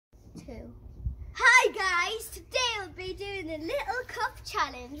2. Hi guys, today we'll be doing the little cup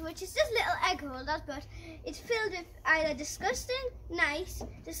challenge, which is just little egg holders, but it's filled with either disgusting, nice,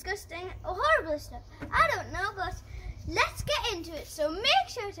 disgusting or horrible stuff. I don't know, but let's get into it. So make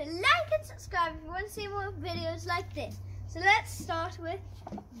sure to like and subscribe if you want to see more videos like this. So let's start with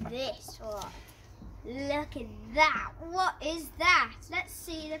this one. Look at that. What is that? Let's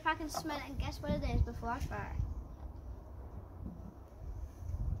see if I can smell it and guess what it is before I try it.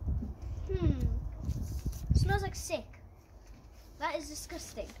 Smells like sick. That is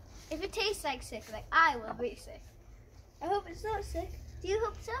disgusting. If it tastes like sick, like I will be sick. I hope it's not sick. Do you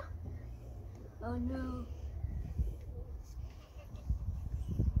hope so? Oh no.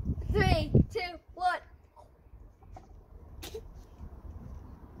 3, 2, 1.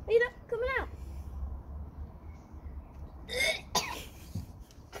 Are you not coming out?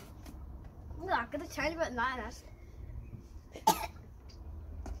 Oh, I got a tiny bit of lioness.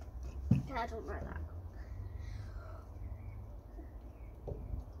 I don't like that.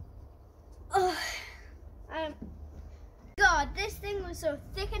 Oh, God, this thing was so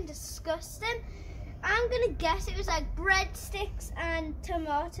thick and disgusting. I'm gonna guess it was like breadsticks and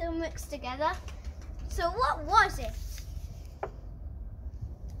tomato mixed together. So what was it?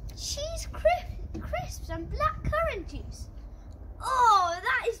 Cheese crisps and black currant juice. Oh,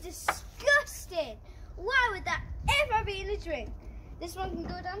 that is disgusting. Why would that ever be in a drink? This one can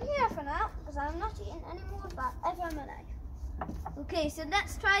go down here for now, because I'm not eating any more of that ever in my life. Okay, so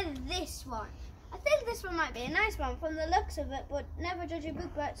let's try this one. I think this one might be a nice one from the looks of it, but never judge a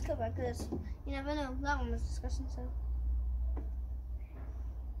book by its cover, because you never know. That one was disgusting, so.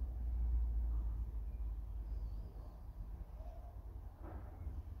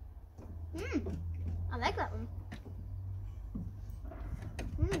 I like that one.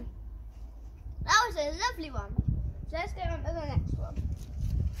 That was a lovely one. So let's go on to the next one.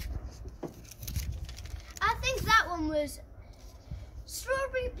 I think that one was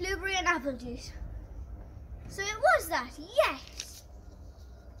strawberry, blueberry and apple juice. So it was that, yes.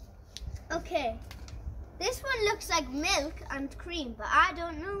 Okay, this one looks like milk and cream, but I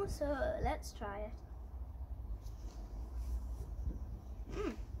don't know, so let's try it.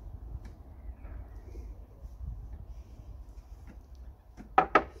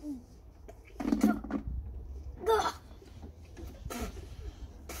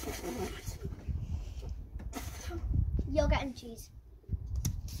 Yogurt and cheese.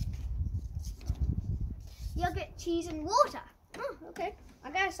 Yogurt, cheese and water. Oh, okay. I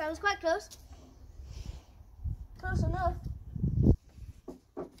guess I was quite close. Close enough.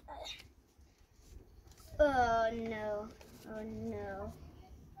 Oh no. Oh no.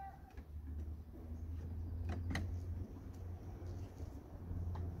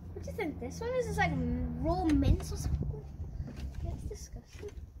 What do you think this one is? It's like raw mince or something? That's disgusting.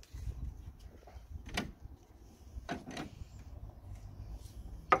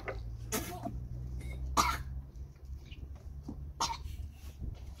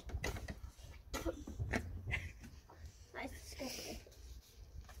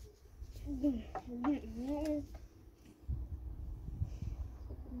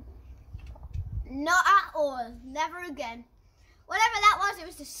 Not at all. Never again. Whatever that was, it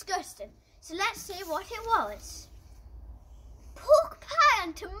was disgusting. So let's see what it was. Pork pie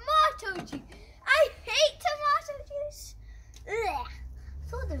and tomato juice. I hate tomato juice. Ugh. I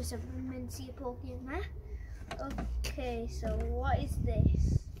thought there was some mincey pork in there. Okay, so what is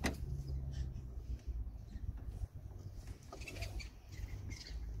this?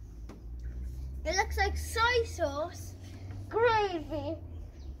 It looks like soy sauce, gravy,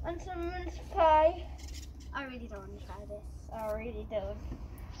 and some mince pie. I really don't want to try this. I really don't.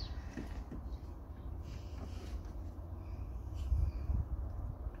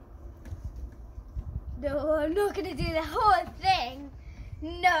 No, I'm not going to do the whole thing.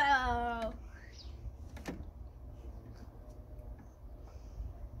 No.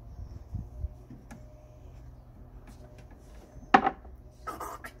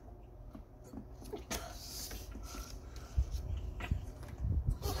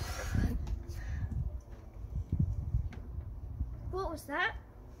 What was that?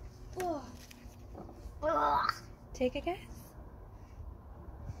 Oh. Take a guess.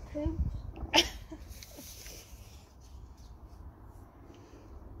 Poo.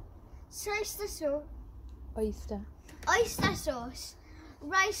 Oyster sauce. Oyster sauce.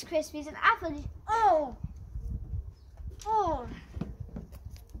 Rice Krispies and apple juice. Oh. Oh.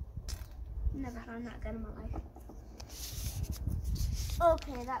 Never had that again in my life.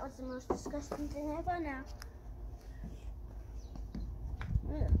 Okay, that was the most disgusting thing ever now.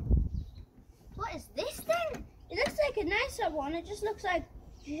 What is this thing? It looks like a nicer one. It just looks like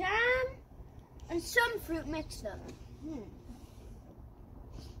jam, and some fruit mixed up.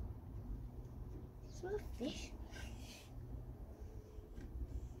 Smell of fish.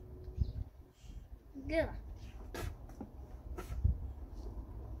 Good.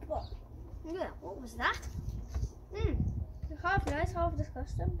 What was that? Half nice, half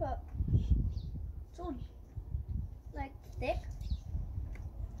disgusting, but it's all like thick.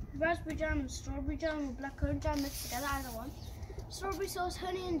 Raspberry jam and strawberry jam with blackcurrant jam mixed together, either one. Strawberry sauce,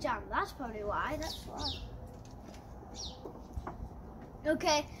 honey and jam. That's probably why. That's why.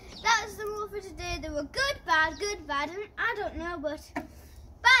 Okay, that's the rule for today. They were good, bad, and I don't know, but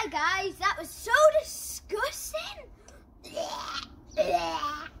bye guys. That was so disgusting.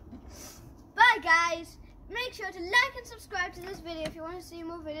 Bye guys. Make sure to like and subscribe to this video if you want to see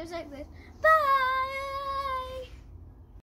more videos like this. Bye.